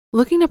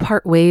Looking to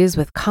part ways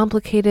with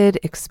complicated,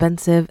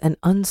 expensive, and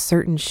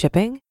uncertain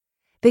shipping?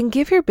 Then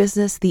give your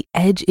business the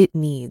edge it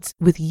needs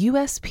with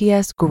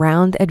USPS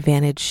Ground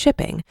Advantage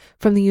shipping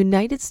from the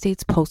United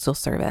States Postal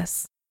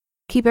Service.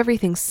 Keep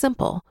everything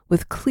simple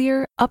with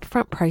clear,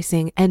 upfront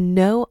pricing and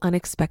no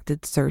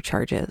unexpected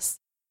surcharges.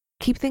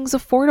 Keep things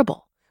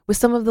affordable with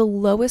some of the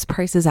lowest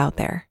prices out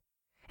there.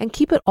 And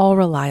keep it all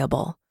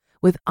reliable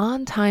with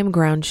on-time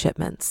ground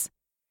shipments.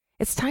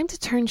 It's time to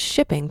turn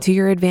shipping to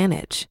your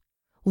advantage.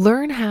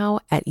 Learn how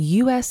at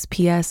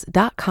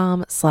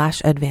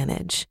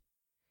USPS.com/advantage.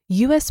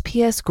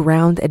 USPS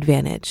Ground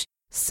Advantage.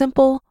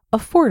 Simple,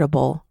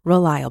 affordable,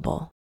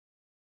 reliable.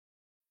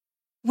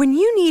 When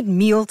you need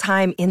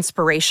mealtime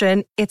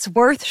inspiration, it's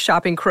worth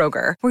shopping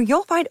Kroger, where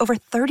you'll find over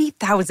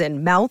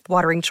 30,000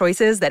 mouth-watering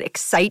choices that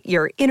excite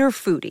your inner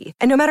foodie.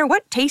 And no matter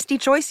what tasty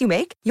choice you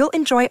make, you'll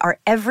enjoy our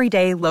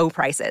everyday low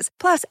prices,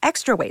 plus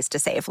extra ways to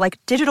save, like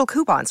digital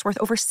coupons worth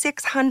over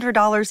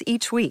 $600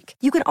 each week.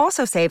 You can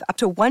also save up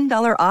to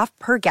 $1 off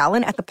per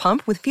gallon at the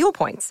pump with fuel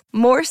points.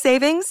 More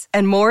savings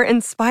and more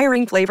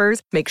inspiring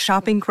flavors make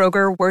shopping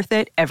Kroger worth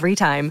it every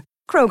time.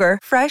 Kroger,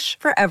 fresh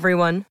for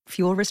everyone.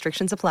 Fuel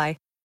restrictions apply.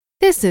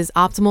 This is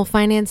Optimal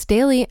Finance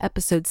Daily,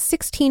 episode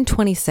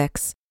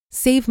 1626,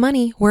 Save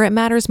Money Where It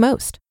Matters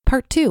Most,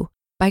 Part 2,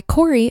 by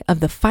Corey of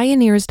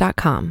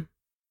Fioneers.com.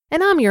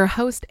 And I'm your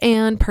host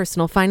and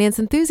personal finance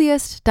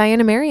enthusiast,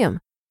 Diana Merriam.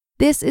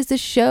 This is the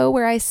show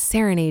where I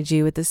serenade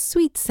you with the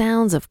sweet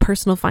sounds of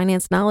personal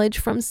finance knowledge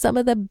from some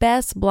of the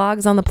best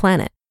blogs on the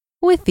planet,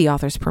 with the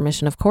author's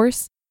permission, of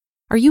course.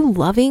 Are you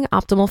loving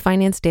Optimal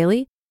Finance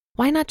Daily?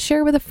 Why not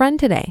share with a friend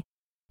today?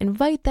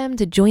 Invite them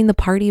to join the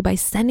party by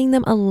sending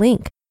them a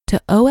link to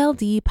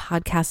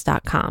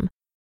oldpodcast.com.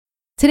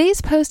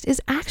 Today's post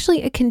is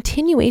actually a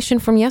continuation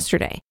from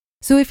yesterday.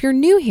 So if you're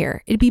new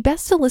here, it'd be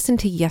best to listen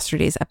to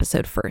yesterday's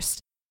episode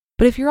first.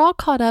 But if you're all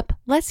caught up,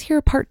 let's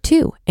hear part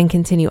 2 and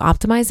continue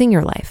optimizing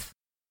your life.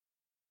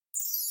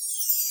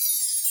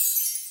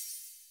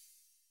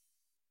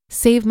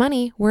 Save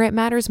Money Where It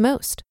Matters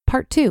Most,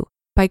 Part 2,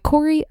 by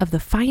Corey of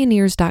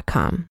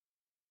Fioneers.com.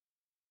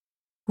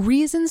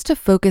 Reasons to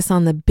focus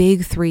on the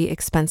big 3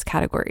 expense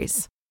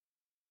categories.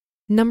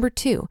 Number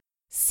 2,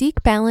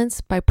 seek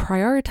balance by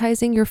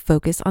prioritizing your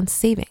focus on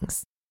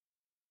savings.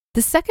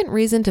 The second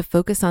reason to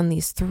focus on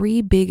these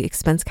 3 big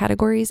expense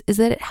categories is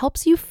that it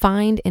helps you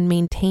find and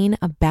maintain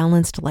a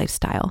balanced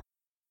lifestyle.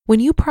 When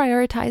you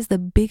prioritize the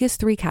biggest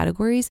 3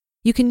 categories,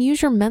 you can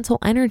use your mental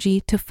energy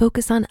to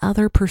focus on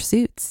other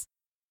pursuits.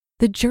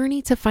 The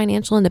journey to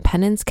financial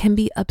independence can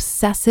be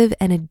obsessive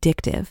and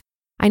addictive.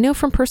 I know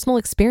from personal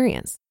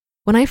experience.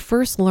 When I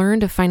first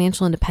learned of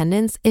financial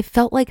independence, it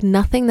felt like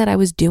nothing that I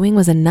was doing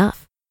was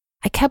enough.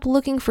 I kept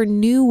looking for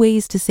new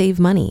ways to save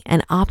money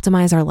and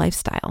optimize our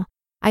lifestyle.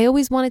 I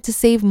always wanted to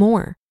save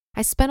more.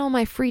 I spent all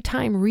my free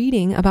time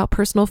reading about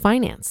personal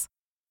finance.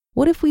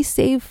 What if we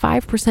save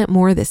 5%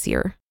 more this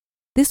year?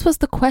 This was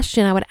the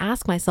question I would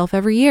ask myself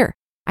every year.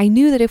 I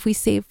knew that if we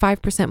saved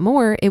 5%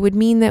 more, it would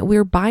mean that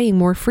we're buying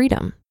more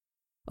freedom.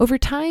 Over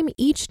time,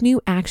 each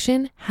new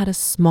action had a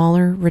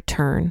smaller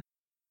return.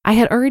 I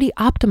had already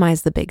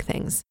optimized the big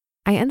things.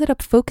 I ended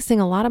up focusing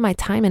a lot of my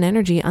time and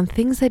energy on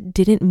things that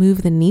didn't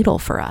move the needle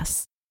for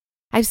us.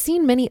 I've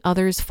seen many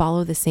others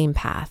follow the same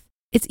path.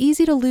 It's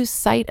easy to lose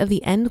sight of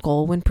the end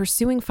goal when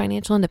pursuing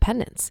financial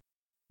independence.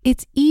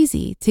 It's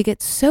easy to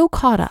get so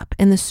caught up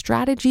in the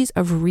strategies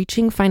of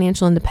reaching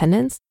financial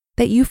independence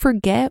that you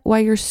forget why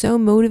you're so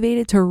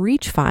motivated to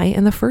reach FI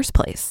in the first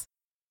place.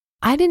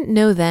 I didn't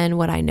know then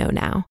what I know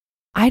now.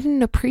 I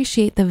didn't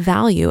appreciate the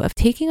value of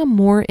taking a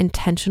more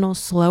intentional,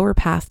 slower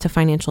path to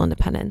financial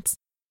independence.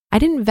 I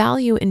didn't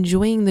value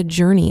enjoying the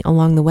journey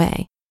along the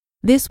way.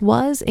 This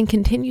was and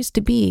continues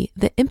to be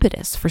the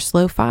impetus for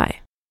slow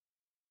FI.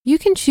 You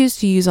can choose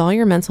to use all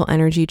your mental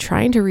energy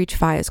trying to reach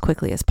FI as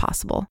quickly as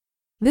possible.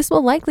 This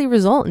will likely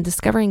result in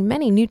discovering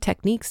many new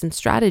techniques and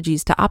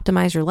strategies to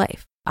optimize your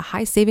life, a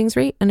high savings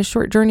rate, and a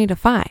short journey to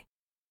FI.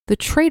 The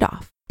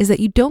trade-off is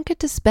that you don't get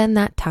to spend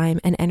that time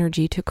and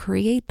energy to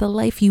create the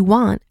life you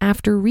want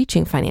after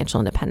reaching financial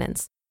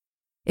independence.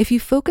 If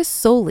you focus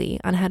solely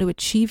on how to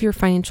achieve your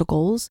financial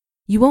goals,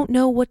 you won't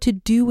know what to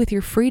do with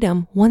your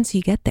freedom once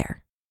you get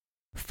there.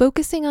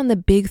 Focusing on the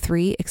big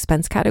 3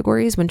 expense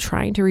categories when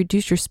trying to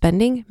reduce your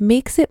spending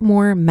makes it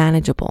more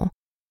manageable.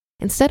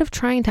 Instead of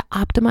trying to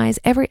optimize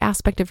every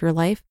aspect of your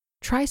life,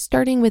 try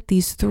starting with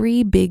these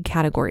 3 big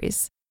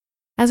categories.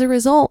 As a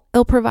result,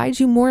 it'll provide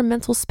you more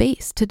mental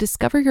space to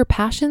discover your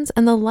passions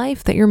and the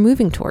life that you're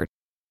moving toward.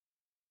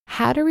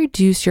 How to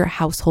reduce your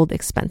household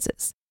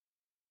expenses.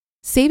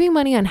 Saving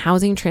money on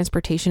housing,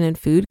 transportation, and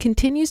food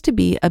continues to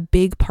be a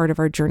big part of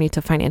our journey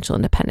to financial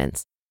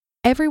independence.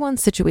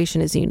 Everyone's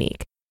situation is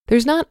unique.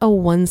 There's not a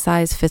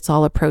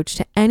one-size-fits-all approach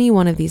to any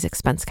one of these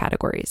expense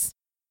categories.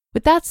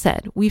 With that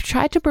said, we've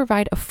tried to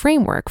provide a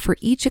framework for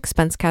each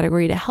expense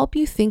category to help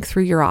you think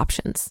through your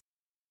options.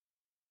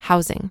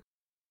 Housing.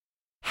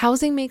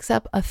 Housing makes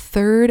up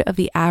 1/3 of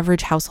the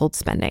average household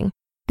spending.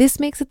 This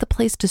makes it the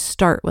place to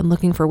start when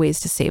looking for ways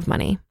to save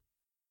money.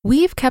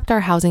 We've kept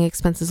our housing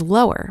expenses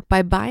lower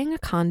by buying a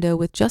condo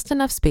with just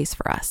enough space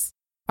for us.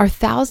 Our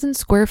 1,000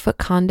 square foot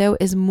condo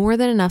is more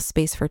than enough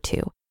space for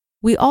two.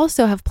 We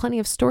also have plenty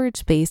of storage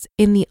space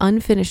in the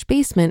unfinished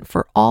basement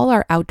for all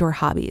our outdoor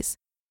hobbies.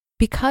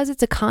 Because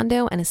it's a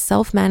condo and a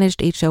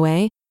self-managed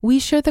HOA, we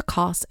share the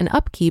costs and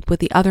upkeep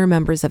with the other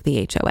members of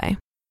the HOA.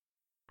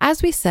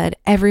 As we said,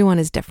 everyone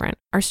is different.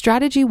 Our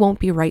strategy won't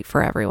be right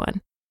for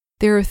everyone.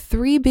 There are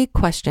 3 big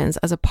questions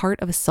as a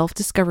part of a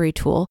self-discovery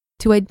tool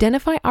to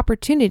identify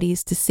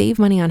opportunities to save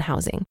money on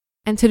housing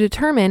and to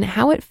determine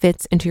how it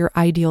fits into your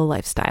ideal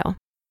lifestyle.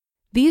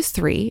 These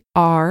 3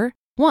 are: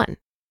 1.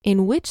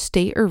 In which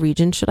state or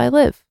region should I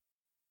live?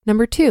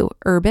 2,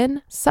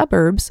 urban,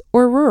 suburbs,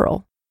 or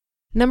rural?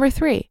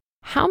 3,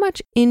 how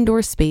much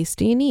indoor space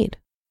do you need?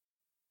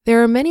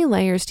 There are many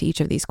layers to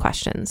each of these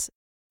questions.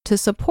 To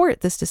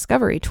support this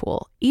discovery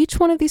tool, each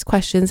one of these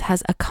questions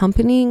has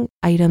accompanying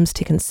items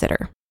to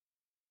consider.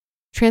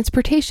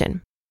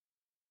 Transportation.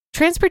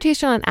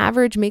 Transportation on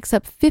average makes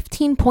up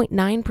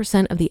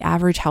 15.9% of the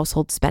average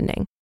household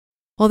spending.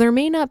 While there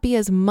may not be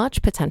as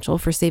much potential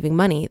for saving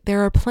money,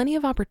 there are plenty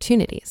of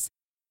opportunities.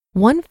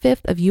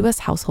 1/5 of US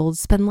households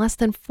spend less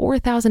than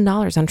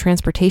 $4,000 on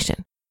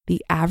transportation.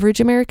 The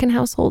average American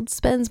household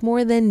spends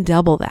more than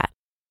double that.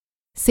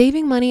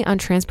 Saving money on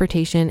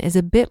transportation is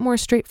a bit more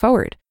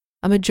straightforward.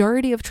 A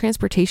majority of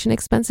transportation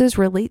expenses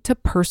relate to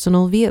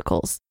personal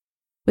vehicles.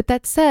 With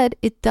that said,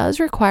 it does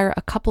require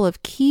a couple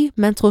of key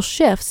mental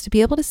shifts to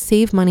be able to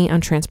save money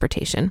on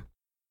transportation.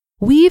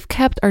 We've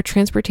kept our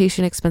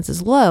transportation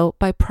expenses low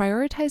by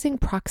prioritizing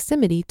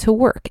proximity to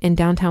work in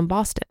downtown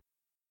Boston.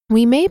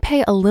 We may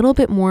pay a little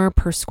bit more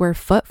per square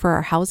foot for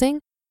our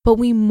housing, but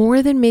we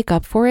more than make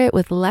up for it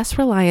with less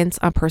reliance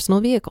on personal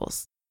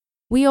vehicles.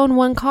 We own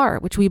 1 car,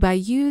 which we buy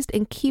used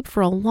and keep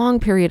for a long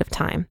period of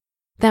time.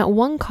 That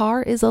 1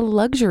 car is a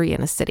luxury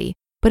in a city,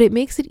 but it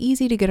makes it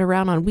easy to get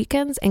around on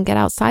weekends and get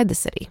outside the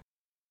city.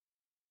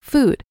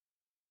 Food.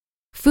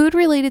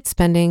 Food-related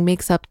spending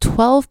makes up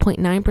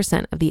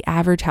 12.9% of the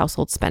average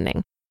household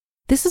spending.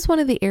 This is one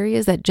of the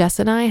areas that Jess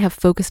and I have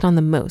focused on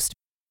the most.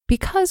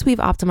 Because we've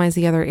optimized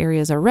the other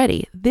areas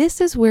already, this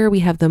is where we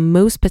have the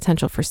most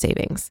potential for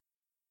savings.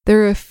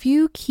 There are a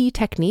few key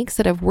techniques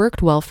that have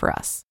worked well for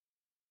us.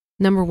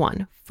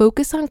 1,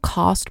 focus on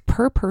cost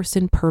per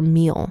person per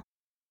meal.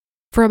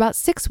 For about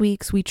 6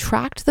 weeks, we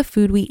tracked the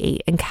food we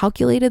ate and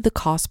calculated the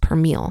cost per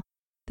meal.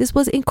 This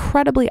was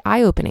incredibly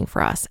eye-opening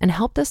for us and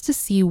helped us to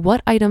see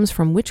what items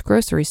from which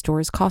grocery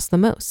stores cost the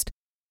most.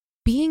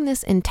 Being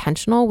this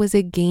intentional was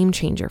a game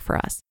changer for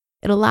us.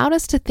 It allowed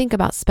us to think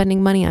about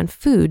spending money on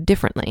food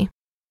differently.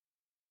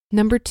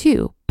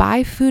 2,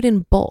 buy food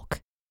in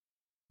bulk.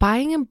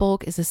 Buying in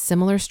bulk is a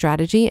similar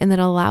strategy and that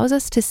allows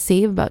us to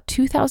save about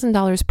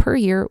 $2,000 per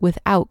year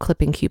without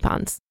clipping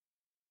coupons.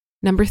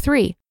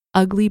 3,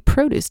 ugly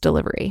produce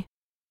delivery.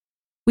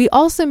 We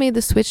also made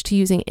the switch to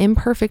using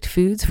imperfect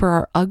foods for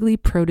our ugly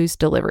produce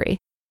delivery.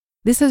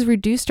 This has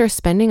reduced our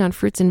spending on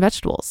fruits and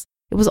vegetables.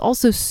 It was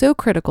also so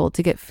critical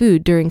to get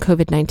food during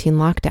COVID-19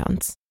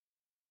 lockdowns.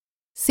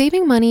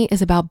 Saving money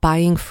is about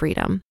buying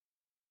freedom.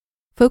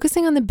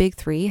 Focusing on the big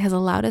 3 has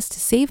allowed us to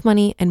save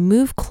money and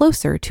move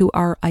closer to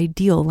our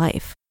ideal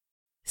life.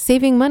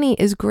 Saving money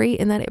is great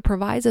in that it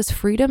provides us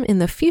freedom in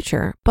the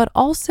future, but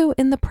also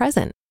in the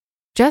present.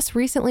 Jess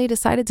recently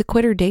decided to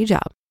quit her day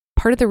job.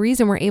 Part of the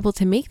reason we're able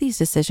to make these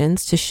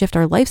decisions to shift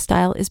our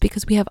lifestyle is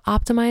because we have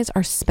optimized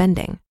our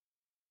spending.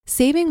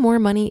 Saving more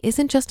money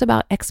isn't just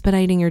about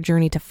expediting your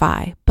journey to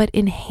FI, but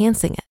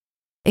enhancing it.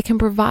 It can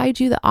provide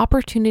you the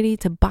opportunity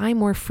to buy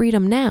more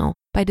freedom now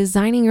by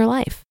designing your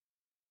life.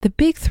 The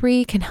big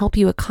 3 can help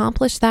you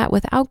accomplish that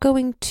without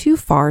going too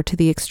far to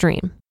the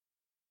extreme.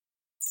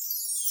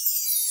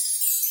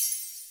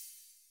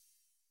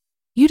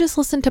 You just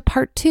listened to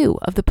part 2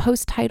 of the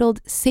post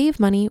titled Save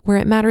Money Where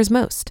It Matters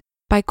Most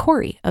by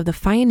Corey of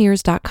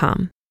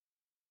thefioneers.com.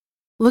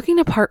 Looking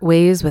to part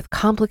ways with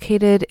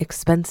complicated,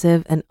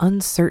 expensive, and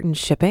uncertain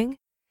shipping?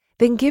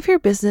 Then give your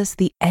business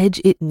the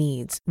edge it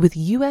needs with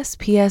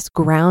USPS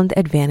Ground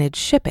Advantage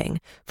shipping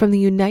from the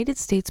United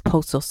States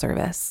Postal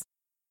Service.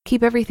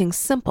 Keep everything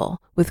simple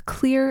with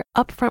clear,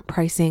 upfront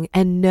pricing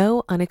and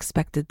no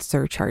unexpected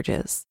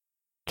surcharges.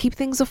 Keep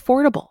things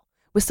affordable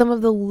with some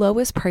of the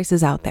lowest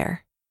prices out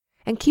there.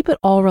 And keep it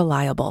all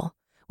reliable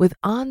with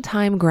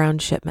on-time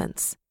ground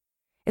shipments.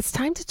 It's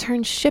time to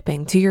turn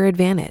shipping to your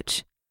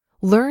advantage.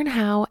 Learn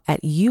how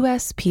at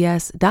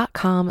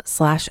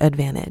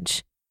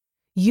USPS.com/advantage.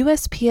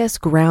 USPS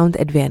Ground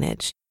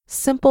Advantage.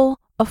 Simple,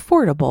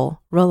 affordable,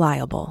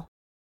 reliable.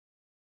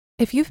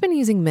 If you've been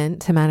using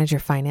Mint to manage your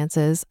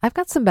finances, I've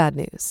got some bad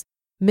news.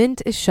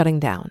 Mint is shutting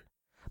down.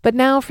 But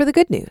now for the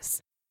good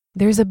news.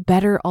 There's a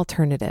better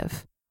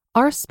alternative.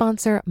 Our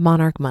sponsor,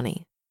 Monarch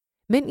Money.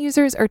 Mint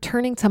users are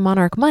turning to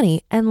Monarch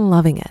Money and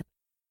loving it.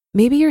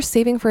 Maybe you're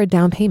saving for a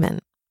down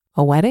payment,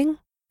 a wedding,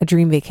 a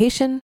dream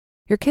vacation,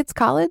 your kid's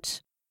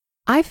college.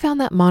 I found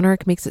that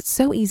Monarch makes it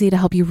so easy to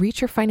help you reach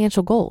your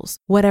financial goals,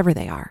 whatever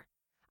they are.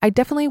 I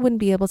definitely wouldn't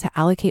be able to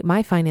allocate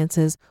my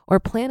finances or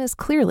plan as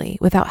clearly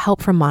without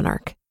help from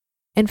Monarch.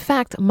 In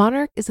fact,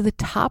 Monarch is the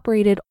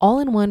top-rated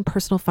all-in-one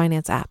personal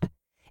finance app.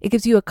 It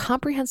gives you a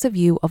comprehensive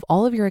view of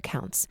all of your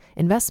accounts,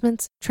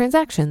 investments,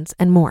 transactions,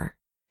 and more.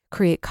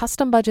 Create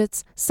custom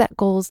budgets, set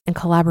goals, and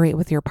collaborate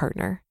with your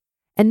partner.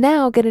 And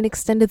now get an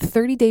extended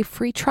 30-day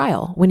free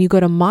trial when you go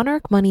to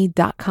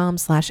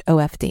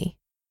monarchmoney.com/OFD.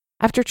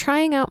 After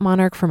trying out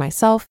Monarch for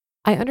myself,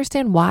 I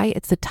understand why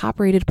it's the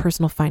top-rated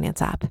personal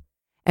finance app.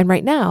 And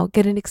right now,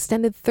 get an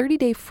extended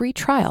 30-day free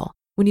trial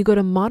when you go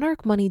to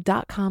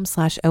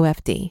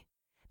monarchmoney.com/OFD.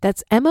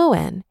 That's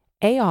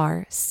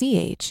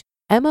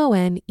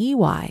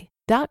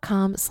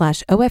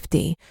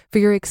monarchmoney.com/OFD for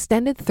your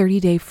extended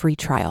 30-day free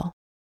trial.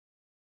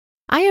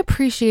 I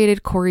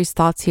appreciated Corey's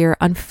thoughts here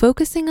on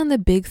focusing on the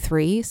big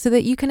three so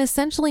that you can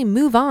essentially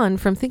move on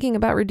from thinking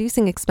about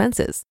reducing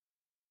expenses.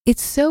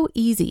 It's so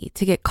easy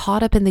to get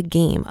caught up in the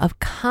game of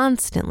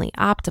constantly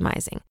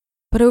optimizing,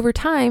 but over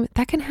time,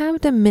 that can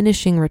have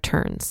diminishing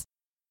returns.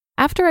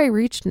 After I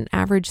reached an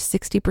average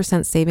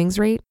 60% savings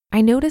rate,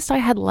 I noticed I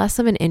had less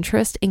of an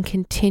interest in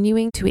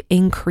continuing to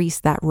increase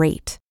that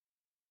rate.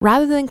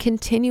 Rather than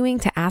continuing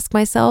to ask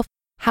myself,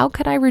 how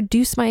could I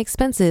reduce my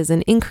expenses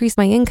and increase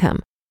my income?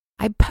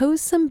 I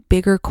posed some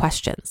bigger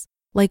questions,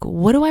 like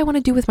what do I want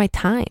to do with my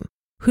time?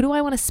 Who do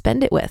I want to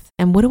spend it with?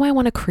 And what do I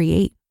want to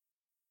create?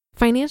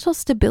 Financial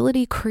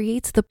stability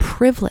creates the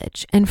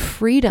privilege and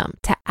freedom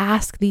to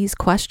ask these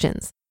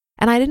questions.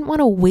 And I didn't want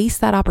to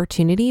waste that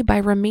opportunity by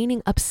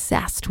remaining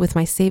obsessed with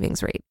my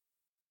savings rate.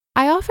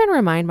 I often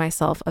remind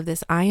myself of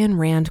this Ayn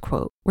Rand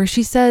quote where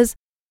she says,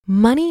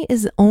 "Money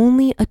is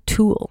only a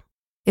tool.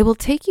 It will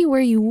take you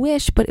where you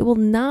wish, but it will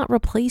not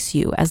replace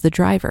you as the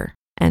driver."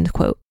 End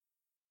quote.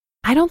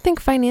 I don't think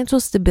financial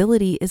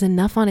stability is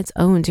enough on its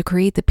own to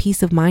create the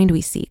peace of mind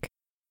we seek.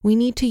 We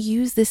need to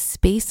use this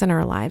space in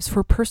our lives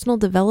for personal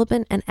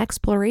development and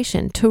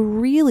exploration to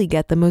really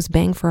get the most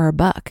bang for our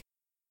buck.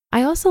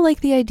 I also like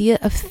the idea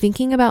of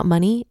thinking about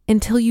money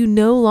until you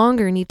no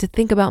longer need to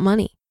think about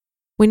money.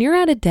 When you're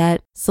out of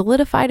debt,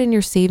 solidified in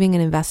your saving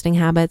and investing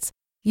habits,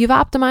 you've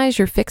optimized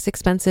your fixed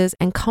expenses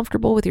and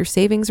comfortable with your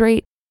savings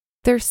rate,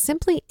 there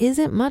simply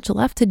isn't much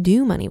left to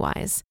do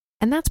money-wise,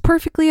 and that's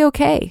perfectly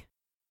okay.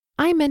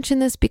 I mention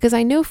this because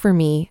I know for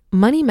me,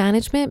 money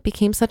management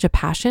became such a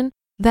passion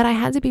that I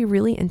had to be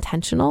really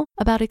intentional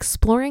about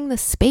exploring the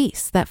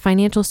space that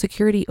financial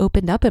security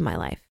opened up in my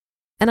life.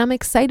 And I'm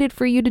excited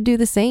for you to do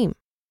the same.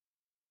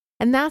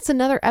 And that's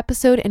another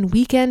episode and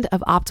weekend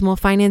of Optimal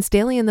Finance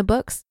Daily in the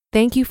books.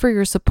 Thank you for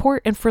your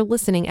support and for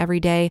listening every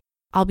day.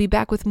 I'll be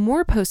back with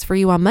more posts for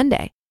you on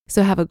Monday.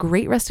 So have a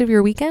great rest of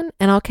your weekend,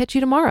 and I'll catch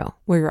you tomorrow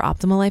where your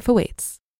optimal life awaits.